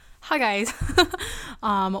Hi guys.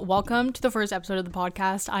 Welcome to the first episode of the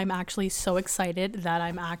podcast. I'm actually so excited that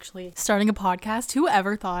I'm actually starting a podcast.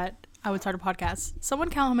 Whoever thought I would start a podcast? Someone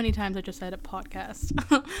count how many times I just said a podcast.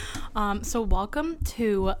 So welcome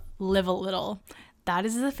to Live a Little. That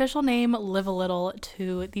is the official name, Live a Little,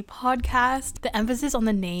 to the podcast. The emphasis on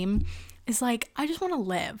the name is like, I just want to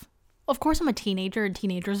live. Of course, I'm a teenager and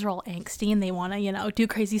teenagers are all angsty and they want to, do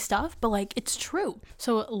crazy stuff, but like it's true.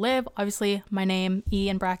 So live, obviously my name, E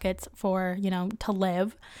in brackets for, to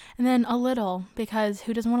live. And then a little, because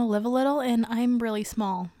who doesn't want to live a little? And I'm really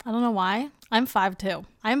small. I don't know why. I'm 5'2".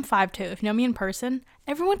 I'm 5'2". If you know me in person,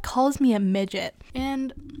 everyone calls me a midget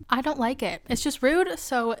and I don't like it. It's just rude.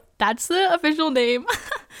 So that's the official name.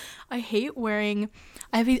 I hate wearing...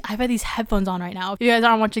 I've had these headphones on right now. If you guys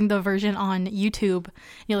aren't watching the version on YouTube,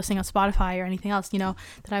 you're listening on Spotify or anything else, that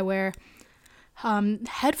I wear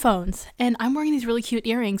headphones. And I'm wearing these really cute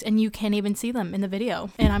earrings and you can't even see them in the video.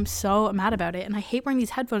 And I'm so mad about it. And I hate wearing these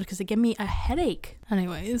headphones because they give me a headache.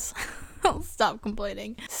 Anyways, I'll stop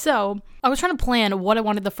complaining. So I was trying to plan what I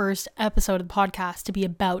wanted the first episode of the podcast to be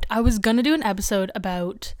about. I was going to do an episode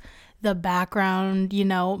about the background,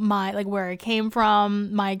 my where I came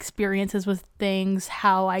from, my experiences with things,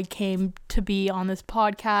 how I came to be on this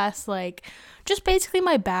podcast, just basically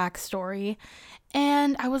my backstory.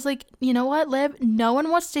 And I was like, you know what, Liv? No one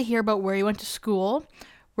wants to hear about where you went to school,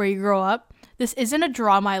 where you grew up. This isn't a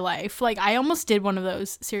draw my life. I almost did one of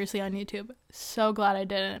those seriously on YouTube. So glad I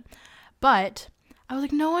didn't. But I was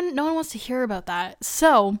like, no one wants to hear about that.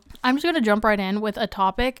 So I'm just gonna jump right in with a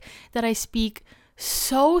topic that I speak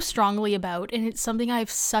so strongly about, and it's something I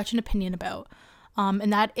have such an opinion about,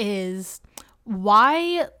 and that is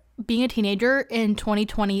why being a teenager in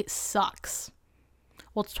 2020 sucks.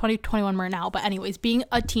 Well, it's 2021 right now, but anyways, being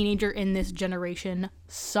a teenager in this generation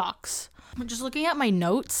sucks. Just looking at my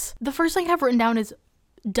notes, the first thing I have written down is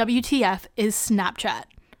WTF is Snapchat.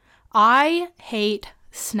 I hate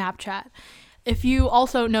Snapchat. If you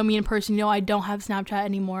also know me in person, I don't have Snapchat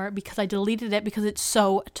anymore because I deleted it because it's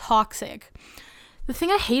so toxic. The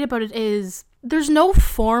thing I hate about it is there's no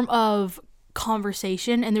form of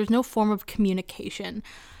conversation and there's no form of communication.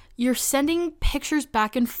 You're sending pictures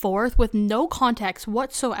back and forth with no context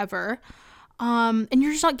whatsoever, and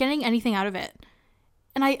you're just not getting anything out of it.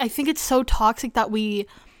 And I think it's so toxic that we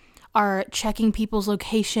are checking people's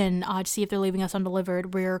location to see if they're leaving us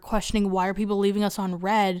undelivered. We're questioning why are people leaving us on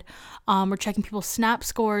red. We're checking people's Snap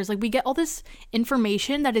scores. We get all this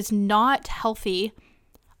information that is not healthy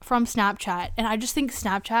from Snapchat. And I just think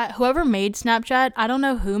Snapchat, whoever made Snapchat, I don't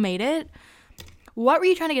know who made it. What were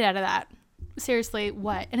you trying to get out of that? Seriously,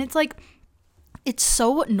 what? And it's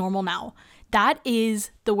so normal now. That is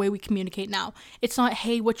the way we communicate now. It's not,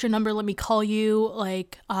 hey, what's your number? Let me call you.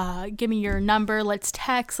 Give me your number. Let's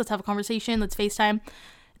text. Let's have a conversation. Let's FaceTime.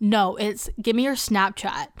 No, it's give me your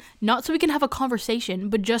Snapchat. Not so we can have a conversation,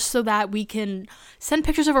 but just so that we can send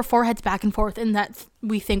pictures of our foreheads back and forth and that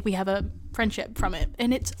we think we have a friendship from it.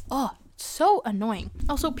 And it's so annoying.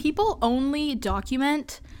 Also, people only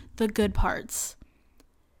document the good parts.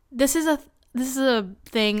 This is a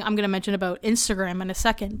thing I'm going to mention about Instagram in a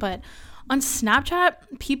second, but on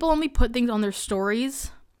Snapchat, people only put things on their stories,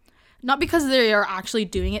 not because they are actually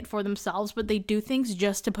doing it for themselves, but they do things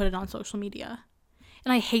just to put it on social media.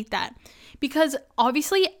 And I hate that because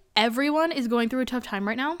obviously everyone is going through a tough time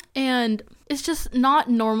right now. And it's just not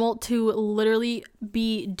normal to literally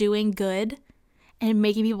be doing good and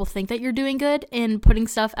making people think that you're doing good and putting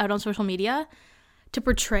stuff out on social media to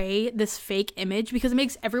portray this fake image because it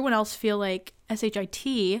makes everyone else feel like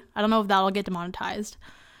SHIT. I don't know if that'll get demonetized,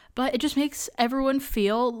 but it just makes everyone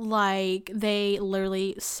feel like they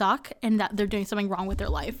literally suck and that they're doing something wrong with their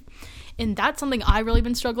life. And that's something I've really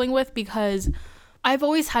been struggling with because I've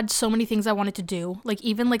always had so many things I wanted to do.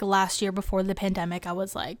 Even last year before the pandemic, I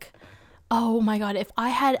was like, oh my God, if I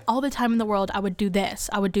had all the time in the world, I would do this.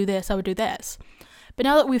 I would do this. I would do this. But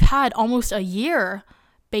now that we've had almost a year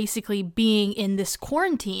basically being in this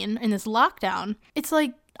quarantine, in this lockdown, it's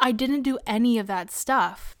like I didn't do any of that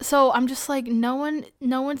stuff. So I'm just like, no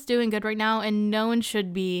one's doing good right now, and no one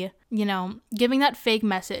should be, giving that fake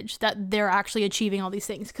message that they're actually achieving all these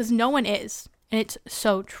things, because no one is. And it's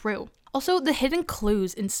so true. Also, the hidden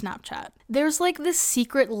clues in Snapchat. There's this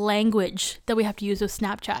secret language that we have to use with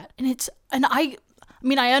Snapchat. And I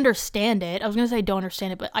understand it. I was going to say I don't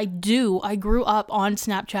understand it, but I do. I grew up on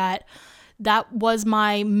Snapchat. That was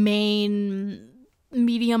my main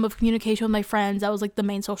medium of communication with my friends. That was the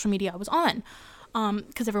main social media I was on,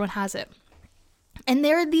 because everyone has it. And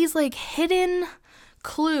there are these hidden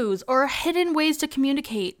clues or hidden ways to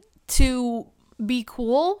communicate to be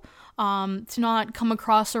cool, to not come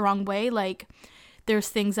across the wrong way. there's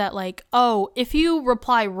things that like, oh, if you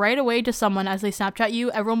reply right away to someone as they Snapchat you,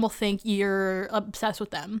 everyone will think you're obsessed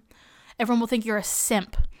with them. Everyone will think you're a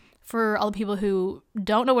simp. For all the people who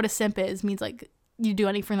don't know what a simp is, means like you do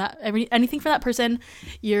anything for that person.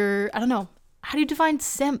 I don't know. How do you define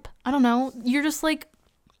simp? I don't know. You're just like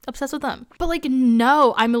obsessed with them. But like,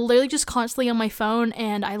 no, I'm literally just constantly on my phone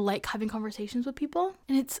and I like having conversations with people.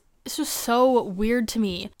 And it's just so weird to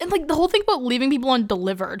me. And like the whole thing about leaving people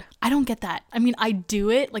undelivered, I don't get that. I mean, I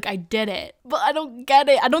do it, like I did it, but I don't get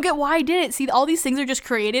it. I don't get why I did it. See, all these things are just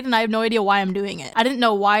created and I have no idea why I'm doing it. I didn't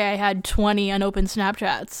know why I had 20 unopened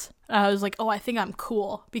Snapchats. I was like, oh, I think I'm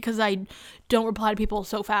cool because I don't reply to people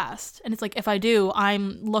so fast. And it's like, if I do,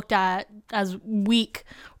 I'm looked at as weak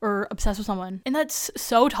or obsessed with someone. And that's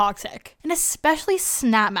so toxic. And especially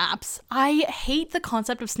Snap Maps. I hate the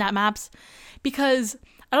concept of Snap Maps because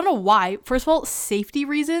I don't know why. First of all, safety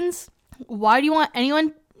reasons. Why do you want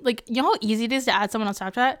anyone, like, you know how easy it is to add someone on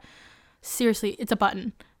Snapchat? Seriously, it's a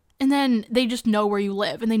button. And then they just know where you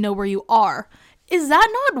live and they know where you are. Is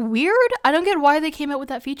that not weird? I don't get why they came out with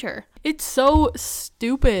that feature. It's so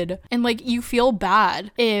stupid. And like, you feel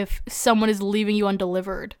bad if someone is leaving you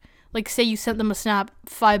undelivered. Like, say you sent them a snap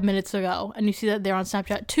 5 minutes ago and you see that they're on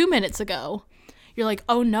Snapchat 2 minutes ago. You're like,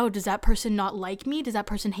 oh no, does that person not like me? Does that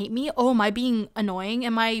person hate me? Oh, am I being annoying?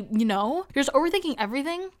 Am I, you're just overthinking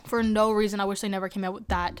everything for no reason. I wish they never came out with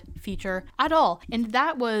that feature at all. And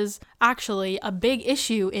that was actually a big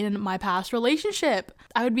issue in my past relationship.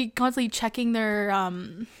 I would be constantly checking their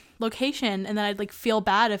location, and then I'd like feel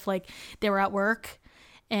bad if like they were at work.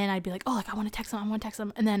 And I'd be like, oh, like, I want to text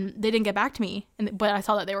them. And then they didn't get back to me. But I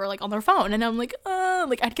saw that they were, like, on their phone. And I'm like,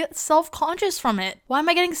 I'd get self-conscious from it. Why am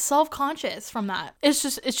I getting self-conscious from that? It's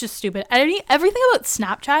just stupid. Everything about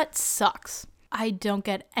Snapchat sucks. I don't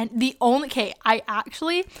get... And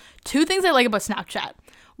two things I like about Snapchat.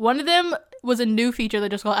 One of them was a new feature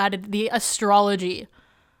that just got added, the astrology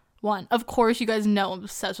one. Of course, you guys know I'm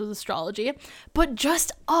obsessed with astrology. But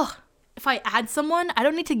just, if I add someone, I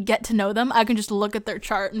don't need to get to know them. I can just look at their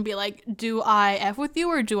chart and be like, do I F with you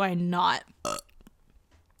or do I not?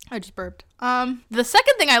 I just burped. The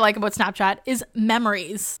second thing I like about Snapchat is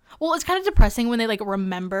memories. Well, it's kind of depressing when they like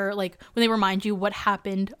remember, like when they remind you what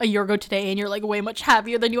happened a year ago today and you're like way much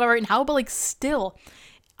happier than you are right now. But like still,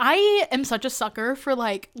 I am such a sucker for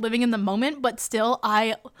like living in the moment, but still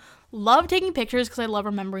I love taking pictures because I love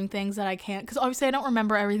remembering things that I can't. Because obviously I don't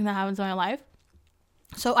remember everything that happens in my life.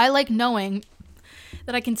 So I like knowing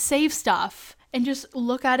that I can save stuff and just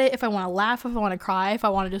look at it if I want to laugh, if I want to cry, if I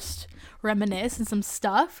want to just reminisce and some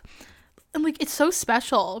stuff. And like, it's so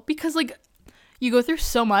special because like you go through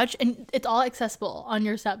so much and it's all accessible on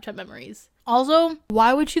your Snapchat memories. Also,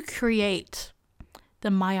 why would you create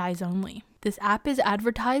the My Eyes Only? This app is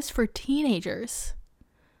advertised for teenagers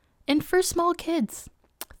and for small kids.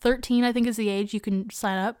 13, I think, is the age you can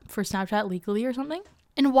sign up for Snapchat legally or something.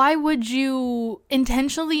 And why would you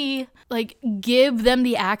intentionally like give them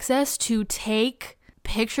the access to take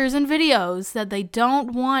pictures and videos that they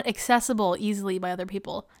don't want accessible easily by other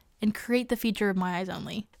people and create the feature of My Eyes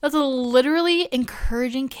Only? That's literally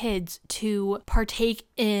encouraging kids to partake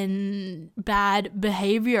in bad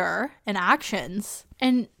behavior and actions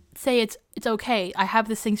and say it's okay. I have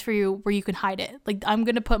these things for you where you can hide it. Like, I'm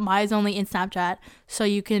going to put My Eyes Only in Snapchat so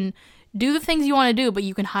you can do the things you want to do, but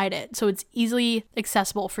you can hide it. So it's easily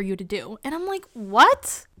accessible for you to do. And I'm like,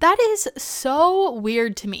 what? That is so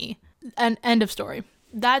weird to me. And end of story.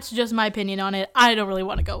 That's just my opinion on it. I don't really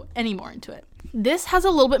want to go any more into it. This has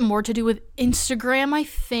a little bit more to do with Instagram, I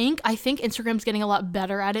think. I think Instagram's getting a lot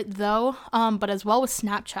better at it though. But as well with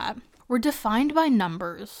Snapchat, we're defined by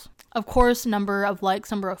numbers. Of course, number of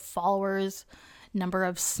likes, number of followers, number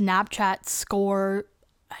of Snapchat score.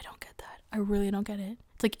 I don't get that. I really don't get it.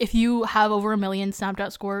 Like, if you have over 1 million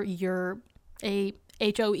Snapchat score, you're a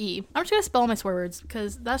HOE. I'm just gonna spell my swear words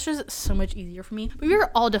because that's just so much easier for me. But we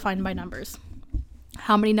are all defined by numbers.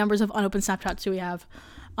 How many numbers of unopened Snapchats do we have?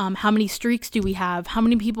 How many streaks do we have? How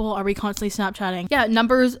many people are we constantly Snapchatting? Yeah,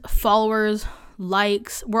 numbers, followers,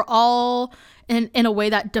 likes. We're all in a way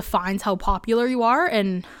that defines how popular you are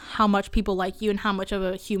and how much people like you and how much of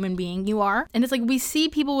a human being you are. And it's like we see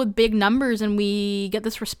people with big numbers and we get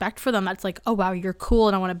this respect for them that's like, oh wow, you're cool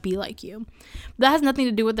and I want to be like you. But that has nothing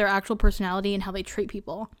to do with their actual personality and how they treat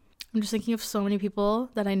people. I'm just thinking of so many people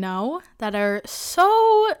that I know that are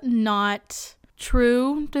so not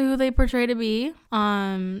true to who they portray to be,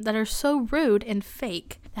 that are so rude and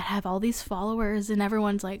fake, that have all these followers and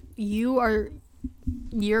everyone's like, you're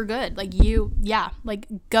good, like you're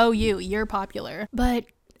popular, but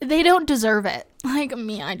they don't deserve it. Like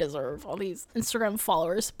me, I deserve all these Instagram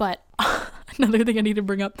followers, but Another thing I need to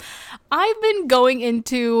bring up. I've been going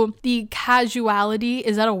into the casuality.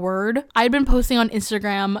 Is that a word? I've been posting on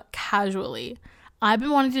Instagram casually. I've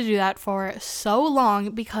been wanting to do that for so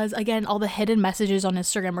long because, again, all the hidden messages on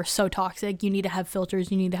Instagram are so toxic. You need to have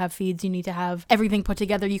filters, you need to have feeds, you need to have everything put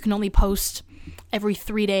together. You can only post every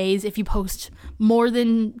 3 days. If you post more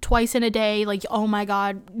than twice in a day, like, oh my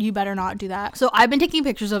God, you better not do that. So I've been taking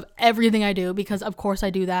pictures of everything I do because, of course,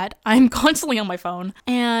 I do that. I'm constantly on my phone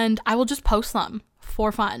and I will just post them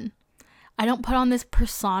for fun. I don't put on this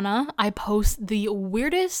persona. I post the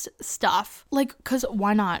weirdest stuff. Like, because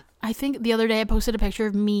why not? I think the other day I posted a picture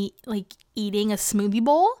of me, like, eating a smoothie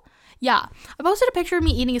bowl. Yeah, I posted a picture of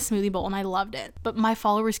me eating a smoothie bowl and I loved it. But my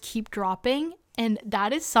followers keep dropping. And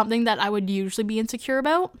that is something that I would usually be insecure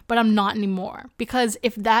about, but I'm not anymore. Because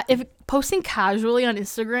if posting casually on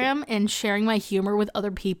Instagram and sharing my humor with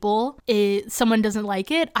other people, someone doesn't like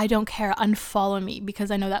it, I don't care. Unfollow me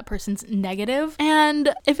because I know that person's negative.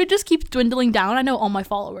 And if it just keeps dwindling down, I know all my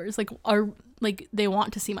followers are they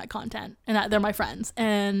want to see my content and that they're my friends.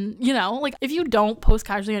 And like, if you don't post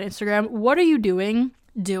casually on Instagram, what are you doing?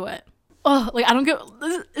 Do it. Oh, like, I don't get,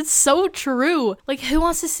 it's so true. Like, who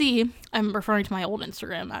wants to see, I'm referring to my old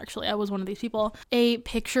Instagram, actually, I was one of these people, a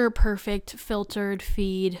picture perfect filtered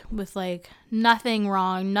feed with, like, nothing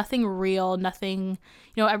wrong, nothing real, nothing,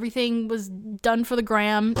 everything was done for the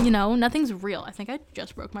gram, nothing's real. I think I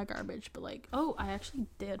just broke my garbage, but like, oh, I actually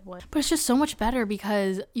did what? But it's just so much better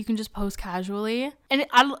because you can just post casually and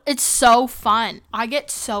it's so fun. I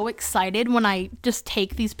get so excited when I just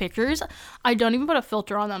take these pictures. I don't even put a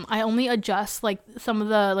filter on them. I only adjust like some of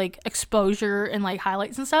the like exposure and like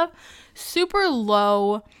highlights and stuff. Super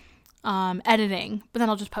low editing, but then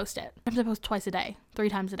I'll just post it. I have to post twice a day, 3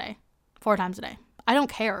 times a day, 4 times a day. I don't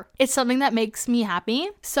care. It's something that makes me happy,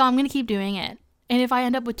 so I'm gonna keep doing it. And if I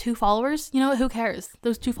end up with 2 followers, who cares?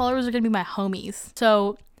 Those 2 followers are gonna be my homies.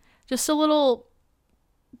 So just a little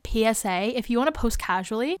PSA, if you want to post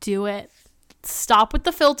casually, do it. Stop with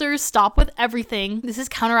the filters, stop with everything. This is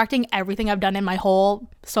counteracting everything I've done in my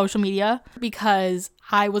whole social media because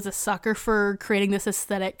I was a sucker for creating this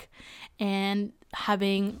aesthetic and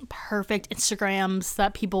having perfect Instagrams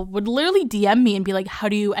that people would literally DM me and be like, how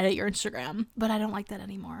do you edit your Instagram? But I don't like that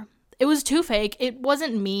anymore. It was too fake. It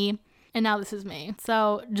wasn't me. And now this is me.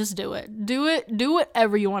 So just do it. Do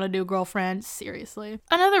whatever you want to do, girlfriend. Seriously.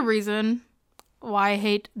 Another reason why I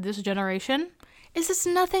hate this generation is it's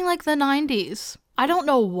nothing like the 90s. I don't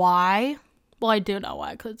know why. Well, I do know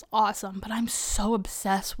why, because it's awesome, but I'm so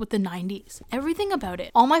obsessed with the 90s. Everything about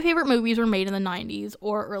it. All my favorite movies were made in the 90s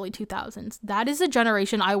or early 2000s. That is a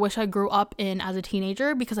generation I wish I grew up in as a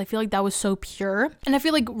teenager because I feel like that was so pure. And I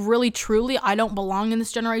feel like really, truly, I don't belong in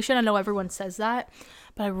this generation. I know everyone says that,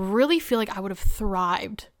 but I really feel like I would have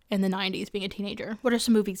thrived in the 90s being a teenager. What are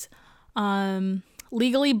some movies?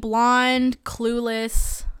 Legally Blonde,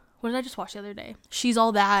 Clueless. What did I just watch the other day? She's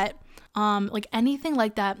All That. Like anything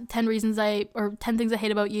like that. 10 Things I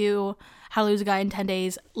Hate About You, How to Lose a Guy in 10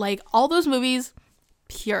 Days. Like all those movies,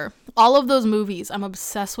 pure. All of those movies I'm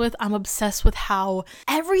obsessed with. I'm obsessed with how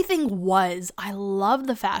everything was. I love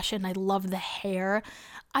the fashion. I love the hair.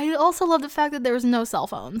 I also love the fact that there was no cell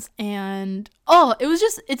phones. And,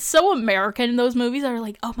 it's so American in those movies that are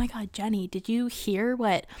like, oh my God, Jenny, did you hear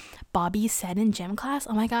what Bobby said in gym class?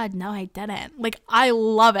 Oh my God, no, I didn't. Like, I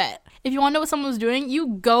love it. If you want to know what someone was doing,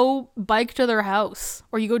 you go bike to their house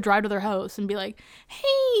or you go drive to their house and be like,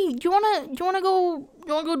 hey, do you want to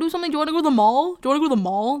go do something? Do you want to go to the mall? Do you want to go to the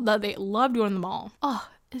mall? That they love going to the mall. Oh,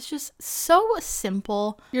 it's just so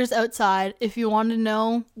simple. You're just outside. If you want to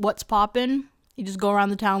know what's poppin', you just go around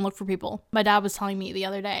the town and look for people. My dad was telling me the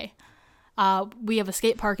other day, we have a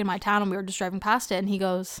skate park in my town and we were just driving past it and he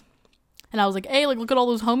goes, and I was like, hey, like, look at all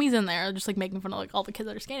those homies in there. Just like making fun of like all the kids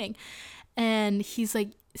that are skating. And he's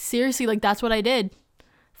like, seriously, like that's what I did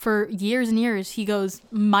for years and years. He goes,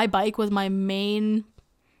 my bike was my main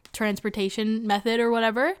transportation method or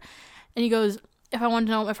whatever. And he goes, if I wanted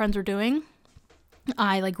to know what my friends were doing,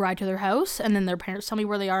 I like ride to their house and then their parents tell me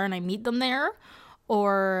where they are and I meet them there.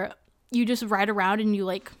 Or you just ride around and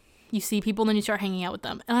you see people and then you start hanging out with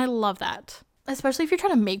them. And I love that. Especially if you're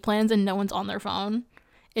trying to make plans and no one's on their phone.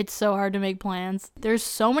 It's so hard to make plans. There's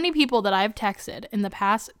so many people that I've texted in the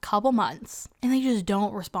past couple months and they just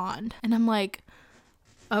don't respond. And I'm like,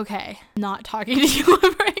 okay, not talking to you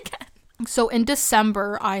ever again. So in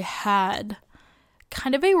December, I had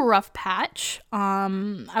kind of a rough patch.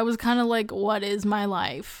 I was kind of like, what is my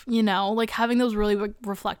life? Like having those really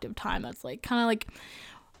reflective time. That's like kind of like,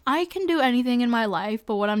 I can do anything in my life,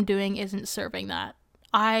 but what I'm doing isn't serving that.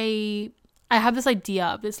 I have this idea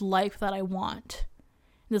of this life that I want,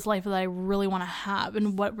 this life that I really want to have,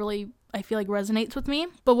 and what really I feel like resonates with me.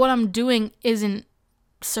 But what I'm doing isn't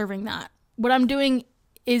serving that. What I'm doing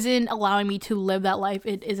isn't allowing me to live that life.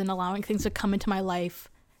 It isn't allowing things to come into my life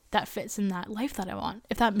that fits in that life that I want,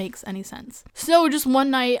 if that makes any sense. So just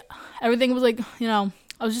one night, everything was like, I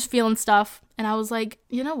was just feeling stuff. And I was like,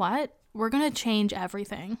 you know what? We're going to change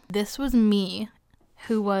everything. This was me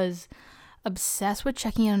who was obsessed with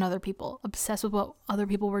checking in on other people, obsessed with what other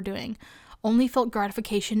people were doing. Only felt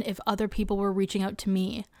gratification if other people were reaching out to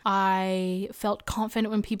me. I felt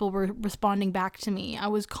confident when people were responding back to me. I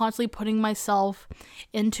was constantly putting myself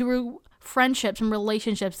into friendships and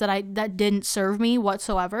relationships that didn't serve me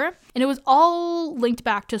whatsoever. And it was all linked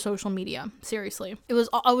back to social media. Seriously.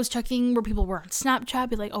 I was checking where people were on Snapchat,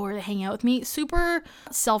 be like, oh, are they hanging out with me? Super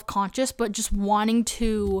self-conscious, but just wanting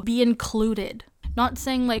to be included. Not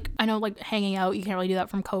saying like, I know like hanging out, you can't really do that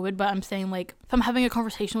from COVID, but I'm saying like if I'm having a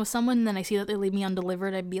conversation with someone and then I see that they leave me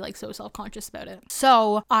undelivered, I'd be like so self-conscious about it.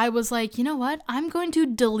 So I was like, you know what? I'm going to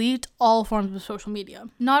delete all forms of social media.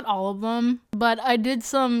 Not all of them, but I did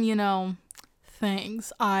some,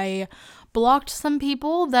 things. I blocked some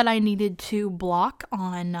people that I needed to block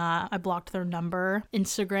on, I blocked their number,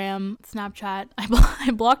 Instagram, Snapchat.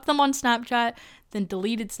 I blocked them on Snapchat, then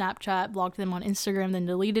deleted Snapchat, blocked them on Instagram, then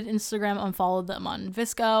deleted Instagram, unfollowed them on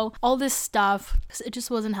VSCO, all this stuff. It just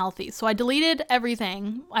wasn't healthy. So I deleted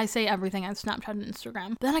everything. I say everything on Snapchat and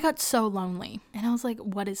Instagram. But then I got so lonely and I was like,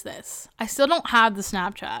 what is this? I still don't have the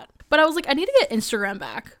Snapchat, but I was like, I need to get Instagram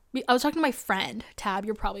back. I was talking to my friend, Tab,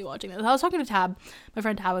 you're probably watching this. I was talking to Tab, my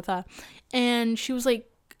friend Tabitha, and she was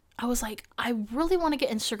like, I was like, I really want to get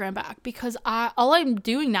Instagram back because all I'm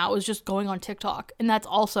doing now is just going on TikTok, and that's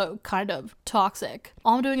also kind of toxic.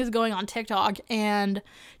 All I'm doing is going on TikTok and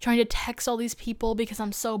trying to text all these people because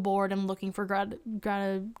I'm so bored. I'm looking for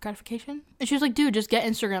gratification. And she was like, dude, just get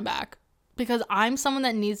Instagram back because I'm someone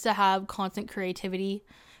that needs to have constant creativity,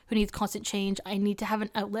 who needs constant change. I need to have an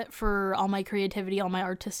outlet for all my creativity, all my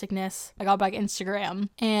artisticness. I got back Instagram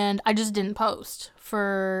and I just didn't post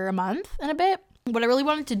for a month and a bit. What I really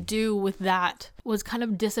wanted to do with that was kind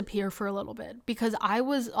of disappear for a little bit because I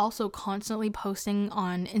was also constantly posting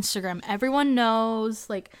on Instagram. Everyone knows,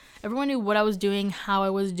 like everyone knew what I was doing, how I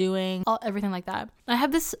was doing, everything like that. I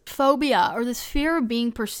have this phobia or this fear of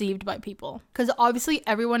being perceived by people because obviously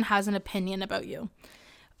everyone has an opinion about you.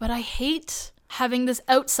 But I hate having this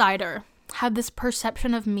outsider have this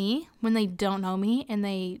perception of me when they don't know me and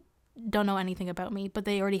they don't know anything about me, but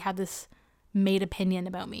they already have this made opinion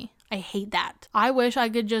about me. I hate that. I wish I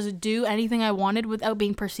could just do anything I wanted without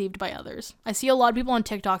being perceived by others. I see a lot of people on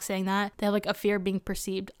TikTok saying that. They have like a fear of being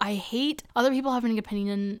perceived. I hate other people having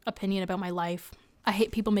an opinion about my life. I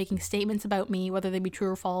hate people making statements about me, whether they be true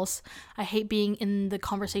or false. I hate being in the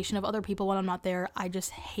conversation of other people when I'm not there. I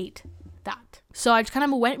just hate that. So I just kind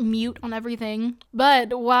of went mute on everything.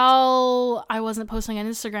 But while I wasn't posting on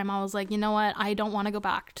Instagram, I was like, you know what? I don't want to go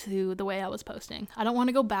back to the way I was posting. I don't want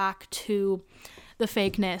to go back to the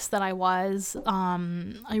fakeness that I was.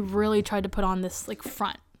 I really tried to put on this like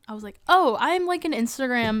front. I was like, oh, I'm like an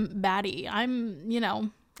Instagram baddie.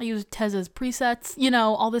 I use Tez's presets,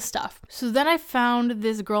 all this stuff. So then I found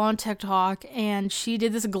this girl on TikTok and she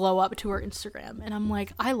did this glow up to her Instagram. And I'm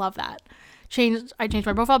like, I love that. I changed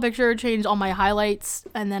my profile picture, changed all my highlights,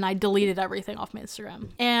 and then I deleted everything off my Instagram.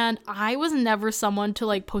 And I was never someone to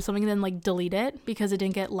like post something and then like delete it because it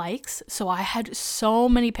didn't get likes. So I had so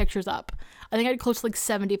many pictures up. I think I had close to like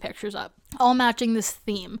 70 pictures up, all matching this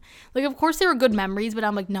theme. Like, of course, they were good memories, but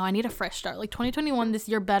I'm like, no, I need a fresh start. Like 2021, this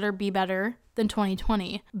year better be better than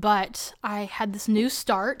 2020. But I had this new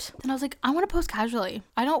start and I was like, I want to post casually.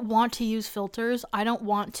 I don't want to use filters. I don't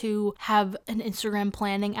want to have an Instagram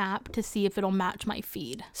planning app to see if it'll match my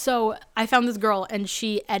feed. So I found this girl and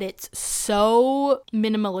she edits so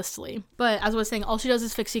minimalistically. But as I was saying, all she does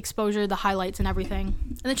is fix the exposure, the highlights and everything.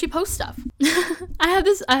 And then she posts stuff. I have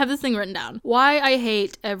this thing written down. Why I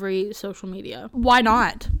hate every social media. Why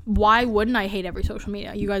not? Why wouldn't I hate every social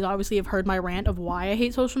media? You guys obviously have heard my rant of why I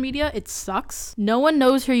hate social media. It sucks. No one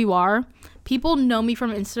knows who you are. People know me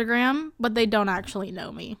from Instagram, but they don't actually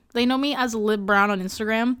know me. They know me as Lib Brown on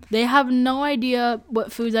Instagram. They have no idea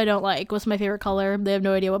what foods I don't like, what's my favorite color. They have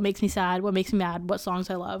no idea what makes me sad, what makes me mad, what songs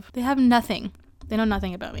I love. They have nothing. They know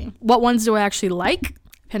nothing about me. What ones do I actually like?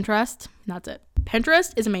 Pinterest. That's it.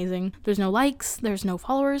 Pinterest is amazing. There's no likes. There's no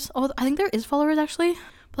followers. Oh, I think there is followers actually.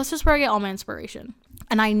 But that's just where I get all my inspiration.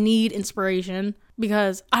 And I need inspiration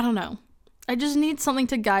because, I don't know. I just need something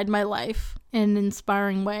to guide my life in an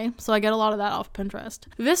inspiring way. So I get a lot of that off Pinterest.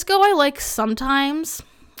 VSCO I like sometimes.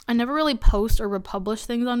 I never really post or republish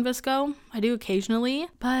things on VSCO. I do occasionally.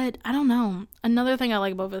 But I don't know. Another thing I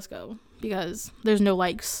like about VSCO, because there's no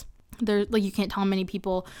likes. There, like, you can't tell how many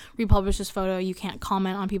people republish this photo. You can't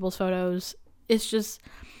comment on people's photos. It's just,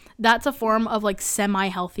 that's a form of like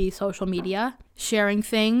semi-healthy social media, sharing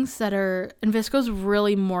things that are, and VSCO's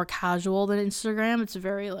really more casual than Instagram. It's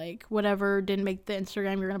very like, whatever didn't make the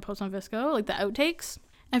Instagram, you're gonna post on VSCO, like the outtakes.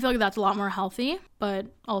 I feel like that's a lot more healthy, but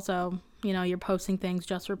also, you know, you're posting things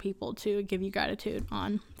just for people to give you gratitude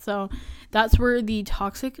on. So that's where the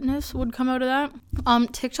toxicness would come out of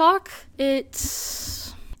that. TikTok,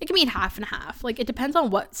 it can be half and half. Like, it depends on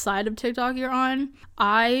what side of TikTok you're on.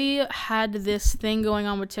 I had this thing going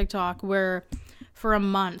on with TikTok where for a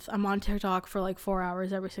month, I'm on TikTok for like 4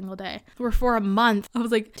 hours every single day. Where for a month, I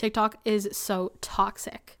was like, TikTok is so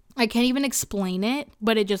toxic. I can't even explain it,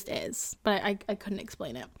 but it just is. But I couldn't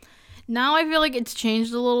explain it. Now I feel like it's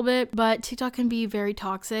changed a little bit, but TikTok can be very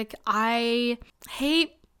toxic. I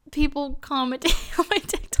hate people commenting on my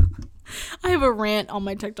TikTok. I have a rant on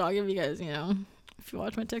my TikTok if you guys, you know, if you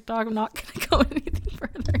watch my TikTok. I'm not going to go anything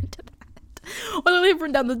further into that. Well, they've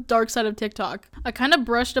written down the dark side of TikTok. I kind of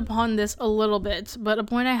brushed upon this a little bit, but a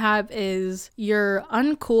point I have is you're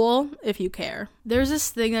uncool if you care. There's this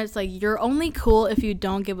thing that's like, you're only cool if you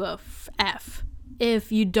don't give a F.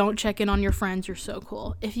 If you don't check in on your friends, you're so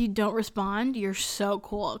cool. If you don't respond, you're so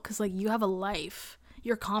cool. Because, like, you have a life.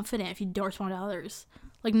 You're confident if you don't respond to others.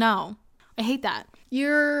 Like, no. I hate that.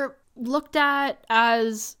 You're looked at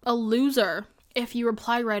as a loser if you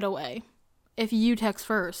reply right away. If you text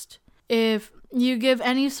first. If you give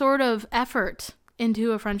any sort of effort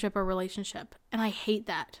into a friendship or relationship. And I hate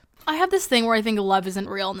that. I have this thing where I think love isn't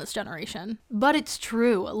real in this generation. But it's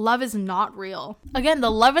true. Love is not real. Again,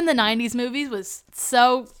 the love in the 90s movies was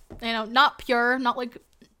so, you know, not pure, not like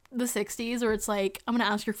the 60s where it's like, I'm gonna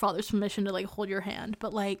ask your father's permission to like hold your hand.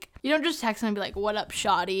 But like, you don't just text him and be like, what up,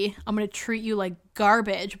 shawty? I'm gonna treat you like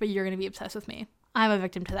garbage, but you're gonna be obsessed with me. I'm a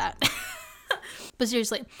victim to that. But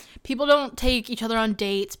seriously, people don't take each other on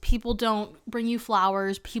dates. People don't bring you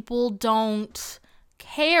flowers. People don't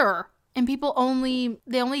care. And people only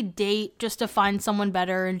date just to find someone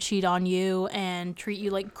better and cheat on you and treat you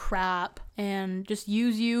like crap and just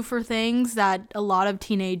use you for things that a lot of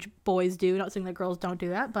teenage boys do. Not saying that girls don't do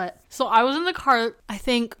that, but so I was in the car, I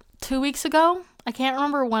think 2 weeks ago. I can't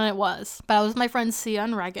remember when it was, but I was with my friends Sia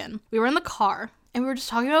and Reagan. We were in the car and we were just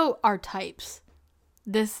talking about our types.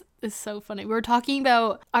 This is so funny. We were talking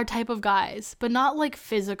about our type of guys, but not like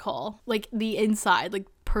physical, like the inside, like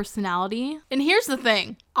personality. And here's the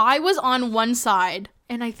thing. I was on one side,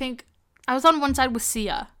 and I think I was on one side with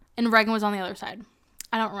Sia, and Reagan was on the other side.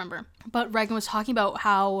 I don't remember. But Reagan was talking about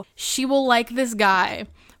how she will like this guy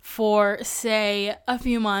for, say, a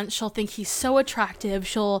few months. She'll think he's so attractive.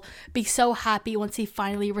 She'll be so happy once he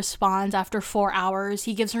finally responds after 4 hours.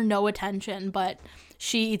 He gives her no attention, but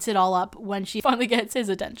she eats it all up when she finally gets his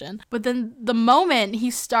attention. But then the moment he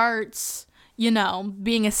starts, you know,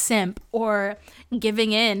 being a simp or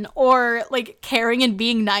giving in or like caring and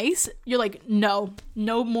being nice, you're like, no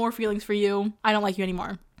more feelings for you. I don't like you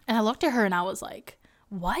anymore. And I looked at her and I was like,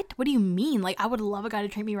 what do you mean? Like, I would love a guy to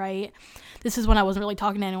treat me right. This is when I wasn't really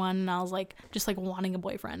talking to anyone and I was like, just like wanting a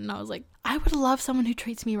boyfriend. And I was like, I would love someone who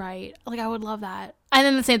treats me right. Like, I would love that. And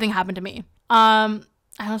then the same thing happened to me.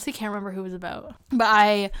 I honestly can't remember who it was about,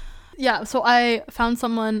 but so I found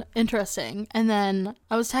someone interesting and then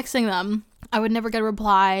I was texting them. I would never get a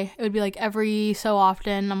reply. It would be like every so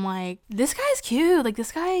often. I'm like, this guy's cute.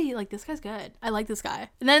 This guy's good. I like this guy.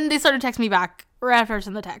 And then they started texting me back right after I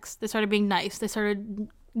sent the text. They started being nice. They started,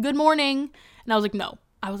 good morning. And I was like, no.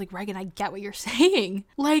 I was like, Reagan, I get what you're saying.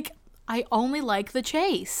 Like, I only like the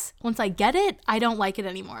chase. Once I get it, I don't like it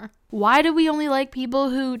anymore. Why do we only like people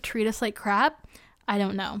who treat us like crap? I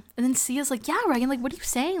don't know. And then Sia's like, yeah, Reagan, like, what are you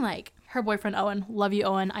saying? Like, her boyfriend, Owen, love you,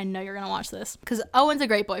 Owen. I know you're going to watch this. Because Owen's a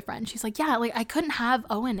great boyfriend. She's like, yeah, like, I couldn't have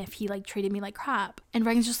Owen if he, like, treated me like crap. And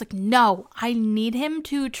Reagan's just like, no, I need him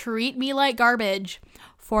to treat me like garbage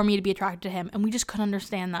for me to be attracted to him. And we just couldn't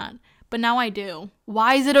understand that. But now I do.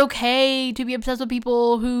 Why is it okay to be obsessed with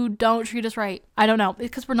people who don't treat us right? I don't know. It's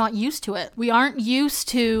because we're not used to it. We aren't used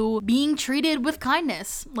to being treated with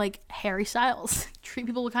kindness, like Harry Styles. Treat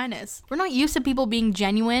people with kindness. We're not used to people being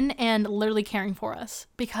genuine and literally caring for us.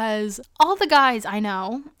 Because all the guys I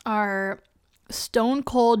know are stone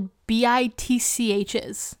cold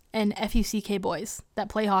bitchs and fuck boys that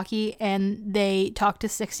play hockey and they talk to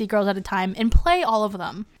 60 girls at a time and play all of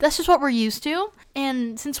them. That's just what we're used to.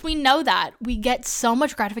 And since we know that, we get so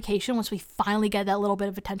much gratification once we finally get that little bit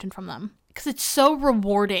of attention from them. Because it's so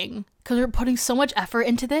rewarding. Because we're putting so much effort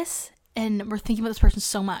into this and we're thinking about this person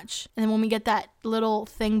so much. And then when we get that little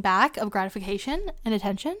thing back of gratification and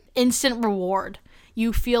attention, instant reward.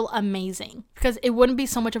 you feel amazing, because it wouldn't be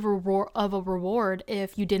so much of a reward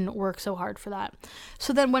if you didn't work so hard for that.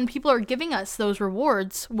 So then when people are giving us those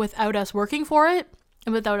rewards without us working for it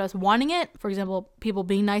and without us wanting it, for example, people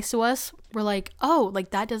being nice to us, we're like, oh, like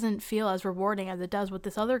that doesn't feel as rewarding as it does with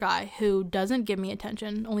this other guy who doesn't give me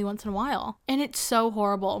attention only once in a while. And it's so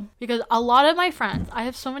horrible, because a lot of my friends, I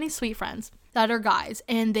have so many sweet friends that are guys,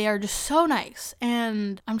 and they are just so nice,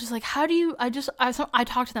 and I'm just like, how do you, I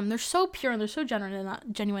talk to them, they're so pure and they're so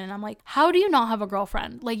genuine, and I'm like, how do you not have a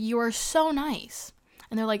girlfriend? Like, you are so nice.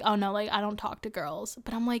 And they're like, oh no, like I don't talk to girls.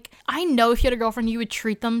 But I'm like, I know if you had a girlfriend, you would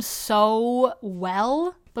treat them so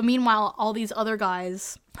well. But meanwhile, all these other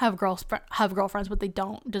guys have girlfriends, but they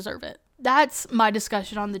don't deserve it. That's my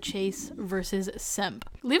discussion on the chase versus simp.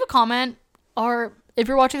 Leave a comment, or if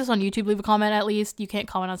you're watching this on YouTube, leave a comment at least. You can't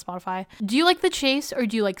comment on Spotify. Do you like the chase or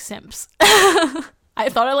do you like simps? I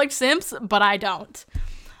thought I liked simps, but I don't.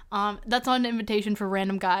 That's not an invitation for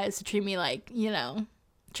random guys to treat me like,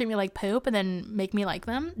 treat me like poop and then make me like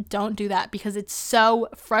them. Don't do that, because it's so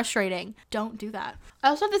frustrating. Don't do that. I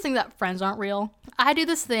also have this thing that friends aren't real. I do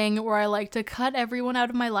this thing where I like to cut everyone out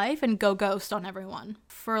of my life and go ghost on everyone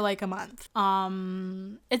for like a month.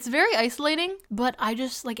 It's very isolating, but I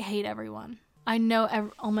just like hate everyone. I know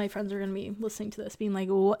all my friends are going to be listening to this being like,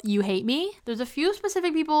 what, you hate me? There's a few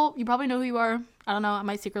specific people, you probably know who you are. I don't know, I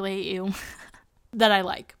might secretly hate you, that I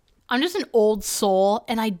like. I'm just an old soul,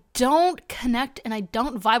 and I don't connect and I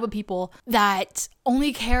don't vibe with people that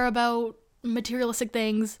only care about materialistic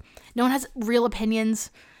things. No one has real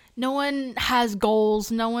opinions. No one has goals.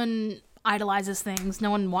 No one idolizes things.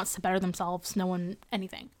 No one wants to better themselves. No one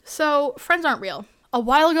anything. So friends aren't real. A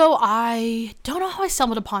while ago, I don't know how I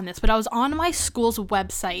stumbled upon this, but I was on my school's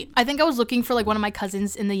website. I think I was looking for like one of my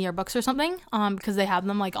cousins in the yearbooks or something, because they have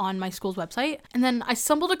them like on my school's website. And then I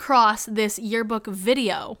stumbled across this yearbook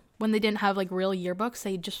video. When they didn't have like real yearbooks,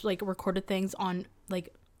 they just like recorded things on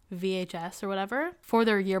like VHS or whatever for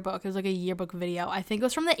their yearbook. It was like a yearbook video. I think it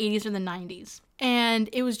was from the 80s or the 90s. And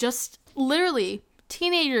it was just literally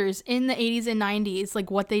teenagers in the 80s and 90s,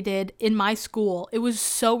 like what they did in my school. It was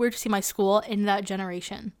so weird to see my school in that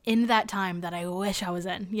generation, in that time that I wish I was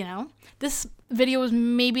in, This video was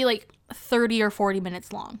maybe like 30 or 40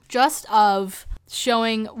 minutes long, just of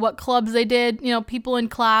showing what clubs they did, people in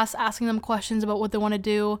class, asking them questions about what they want to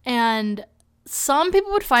do. And some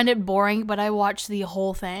people would find it boring, but I watched the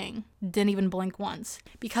whole thing, didn't even blink once,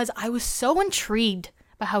 because I was so intrigued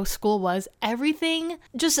by how school was. Everything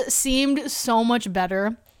just seemed so much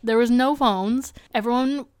better. There was no phones.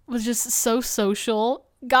 Everyone was just so social.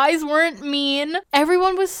 Guys weren't mean.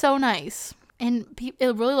 Everyone was so nice. And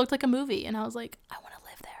it really looked like a movie. And I was like, I want to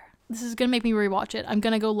live there. This is going to make me rewatch it. I'm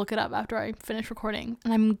going to go look it up after I finish recording.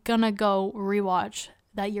 And I'm going to go rewatch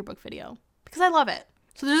that yearbook video because I love it.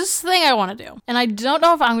 So there's this thing I want to do. And I don't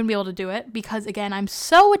know if I'm going to be able to do it because, again, I'm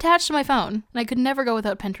so attached to my phone. And I could never go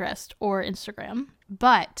without Pinterest or Instagram.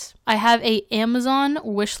 But I have a Amazon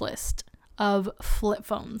wish list of flip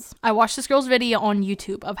phones. I watched this girl's video on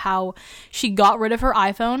YouTube of how she got rid of her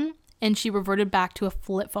iPhone and she reverted back to a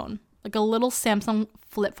flip phone, like a little Samsung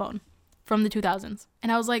flip phone from the 2000s.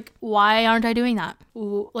 And I was like, why aren't I doing that?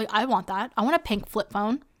 Like, I want that. I want a pink flip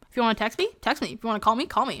phone. If you want to text me, text me. If you want to call me,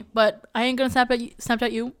 call me. But I ain't going to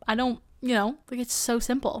Snapchat you. I don't, like it's so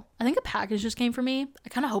simple. I think a package just came for me. I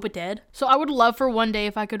kind of hope it did. So I would love for one day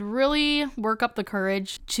if I could really work up the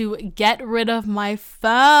courage to get rid of my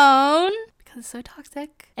phone because it's so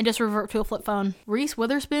toxic and just revert to a flip phone. Reese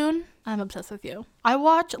Witherspoon, I'm obsessed with you. I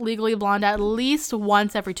watch Legally Blonde at least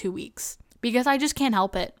once every 2 weeks because I just can't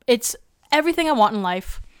help it. It's everything I want in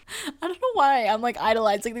life. I don't know why I'm like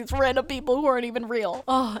idolizing these random people who aren't even real.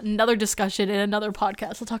 Oh, another discussion in another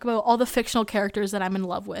podcast. We'll talk about all the fictional characters that I'm in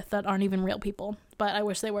love with that aren't even real people, but I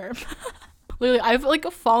wish they were. Literally, I've like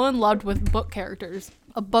fallen in love with book characters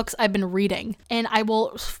of books I've been reading, and I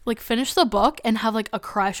will like finish the book and have like a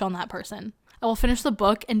crush on that person. I will finish the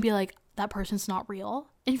book and be like, that person's not real,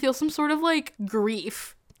 and feel some sort of like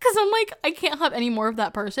grief. Because I'm like, I can't have any more of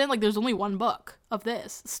that person. Like, there's only one book of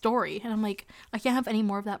this story. And I'm like, I can't have any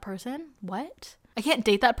more of that person? What? I can't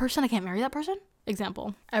date that person? I can't marry that person?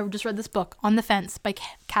 Example. I just read this book, On the Fence by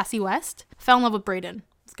Cassie West. Fell in love with Brayden.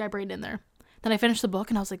 This guy Brayden in there. Then I finished the book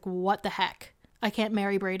and I was like, what the heck? I can't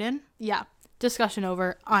marry Brayden? Yeah. Discussion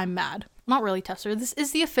over. I'm mad. Not really, Tester. This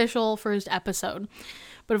is the official first episode.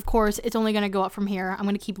 But of course, it's only going to go up from here. I'm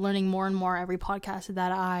going to keep learning more and more every podcast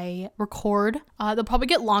that I record. They'll probably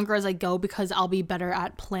get longer as I go because I'll be better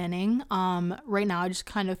at planning. Right now, I just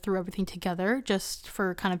kind of threw everything together just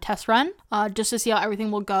for kind of test run, just to see how everything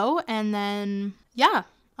will go. And then, yeah,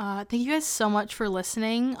 Thank you guys so much for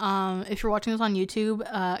listening. If you're watching this on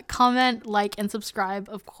YouTube, comment, like, and subscribe,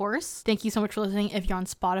 of course. Thank you so much for listening if you're on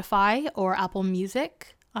Spotify or Apple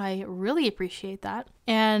Music. I really appreciate that.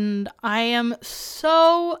 And I am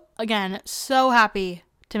so happy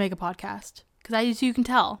to make a podcast. Because as you can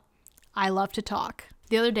tell, I love to talk.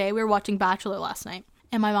 The other day, we were watching Bachelor last night.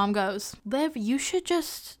 And my mom goes, Liv, you should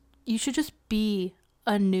just be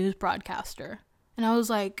a news broadcaster. And I was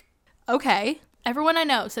like, okay. Everyone I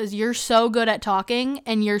know says you're so good at talking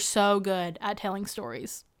and you're so good at telling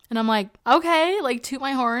stories. And I'm like, okay, like toot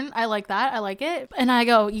my horn. I like that. I like it. And I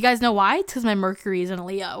go, you guys know why? It's because my Mercury is in a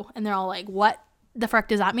Leo. And they're all like, what the frick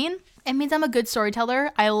does that mean? It means I'm a good storyteller.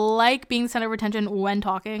 I like being center of attention when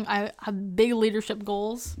talking. I have big leadership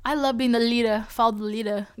goals. I love being the leader. Follow the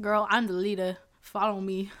leader. Girl, I'm the leader. Follow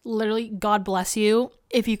me. Literally, God bless you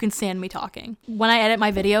if you can stand me talking. When I edit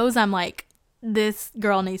my videos, I'm like, this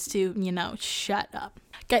girl needs to, shut up.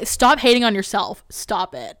 Guys, stop hating on yourself.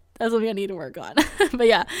 Stop it. That's something I need to work on. But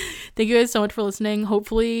yeah, thank you guys so much for listening.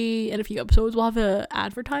 Hopefully in a few episodes we'll have an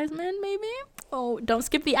advertisement maybe. Oh, don't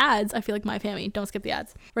skip the ads. I feel like my family. Don't skip the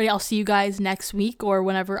ads. Ready? I'll see you guys next week or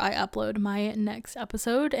whenever I upload my next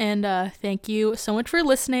episode. And thank you so much for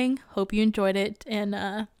listening. Hope you enjoyed it. And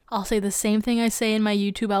I'll say the same thing I say in my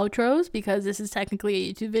YouTube outros because this is technically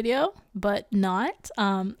a YouTube video, but not.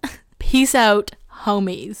 Peace out,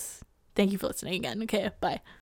 homies. Thank you for listening again. Okay, bye.